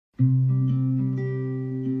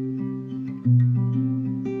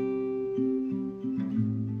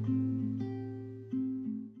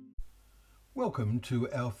Welcome to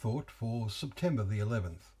our thought for September the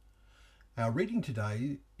 11th. Our reading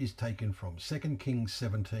today is taken from 2 Kings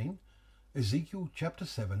 17, Ezekiel chapter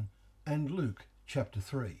 7 and Luke chapter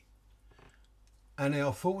 3. And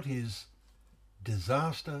our thought is,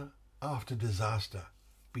 disaster after disaster,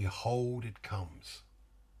 behold it comes.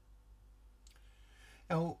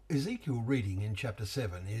 Our Ezekiel reading in chapter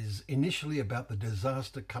 7 is initially about the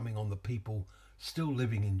disaster coming on the people still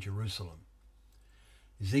living in Jerusalem.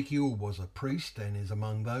 Ezekiel was a priest and is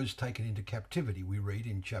among those taken into captivity, we read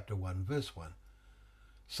in chapter 1 verse 1,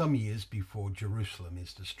 some years before Jerusalem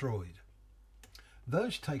is destroyed.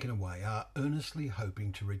 Those taken away are earnestly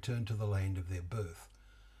hoping to return to the land of their birth,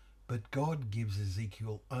 but God gives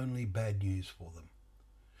Ezekiel only bad news for them.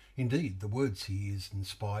 Indeed, the words he is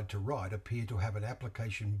inspired to write appear to have an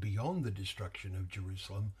application beyond the destruction of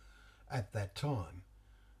Jerusalem at that time,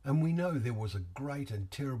 and we know there was a great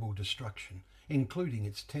and terrible destruction, including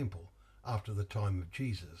its temple, after the time of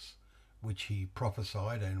Jesus, which he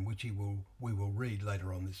prophesied and which we will read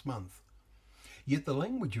later on this month. Yet the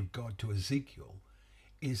language of God to Ezekiel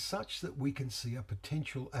is such that we can see a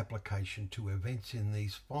potential application to events in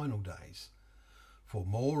these final days, for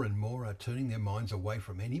more and more are turning their minds away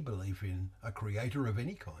from any belief in a creator of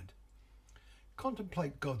any kind.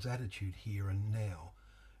 Contemplate God's attitude here and now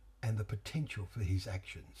and the potential for his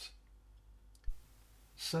actions.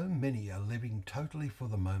 So many are living totally for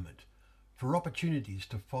the moment, for opportunities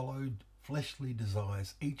to follow fleshly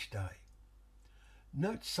desires each day.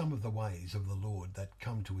 Note some of the ways of the Lord that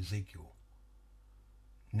come to Ezekiel.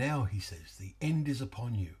 Now, he says, the end is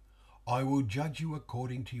upon you. I will judge you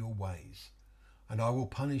according to your ways, and I will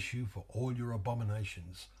punish you for all your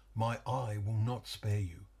abominations. My eye will not spare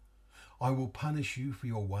you. I will punish you for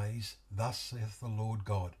your ways, thus saith the Lord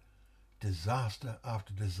God. Disaster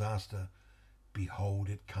after disaster, behold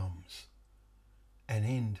it comes. An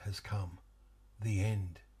end has come. The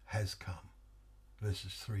end has come.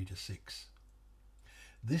 Verses 3 to 6.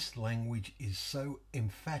 This language is so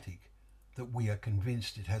emphatic that we are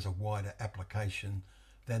convinced it has a wider application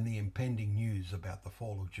than the impending news about the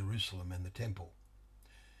fall of Jerusalem and the temple.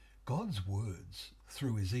 God's words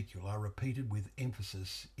through Ezekiel are repeated with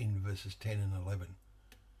emphasis in verses 10 and 11.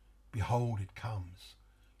 Behold it comes.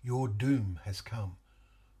 Your doom has come.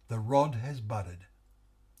 The rod has budded.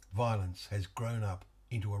 Violence has grown up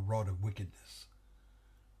into a rod of wickedness.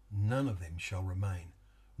 None of them shall remain,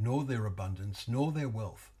 nor their abundance, nor their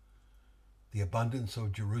wealth. The abundance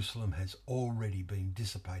of Jerusalem has already been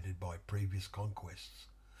dissipated by previous conquests.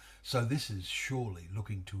 So this is surely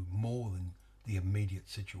looking to more than the immediate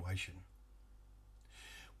situation.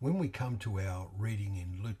 When we come to our reading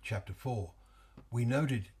in Luke chapter 4, we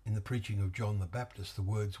noted in the preaching of John the Baptist the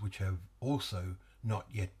words which have also not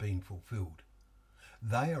yet been fulfilled.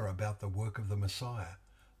 They are about the work of the Messiah,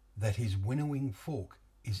 that his winnowing fork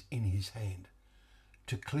is in his hand,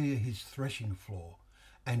 to clear his threshing floor,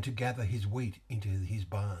 and to gather his wheat into his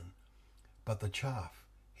barn. But the chaff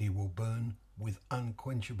he will burn with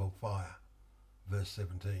unquenchable fire. Verse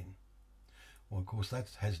 17. Well, of course, that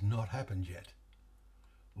has not happened yet.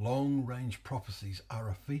 Long-range prophecies are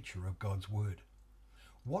a feature of God's word.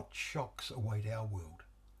 What shocks await our world?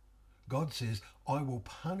 God says, I will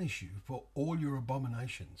punish you for all your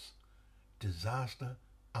abominations. Disaster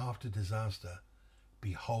after disaster,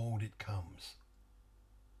 behold it comes.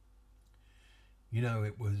 You know,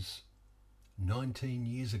 it was 19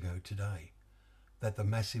 years ago today that the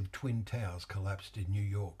massive Twin Towers collapsed in New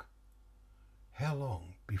York. How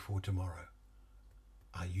long before tomorrow?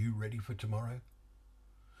 Are you ready for tomorrow?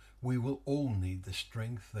 We will all need the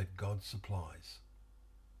strength that God supplies.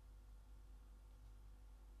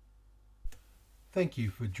 Thank you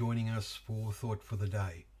for joining us for Thought for the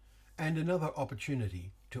Day, and another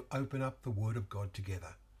opportunity to open up the Word of God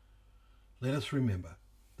together. Let us remember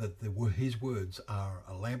that his words are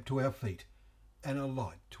a lamp to our feet and a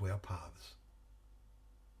light to our paths.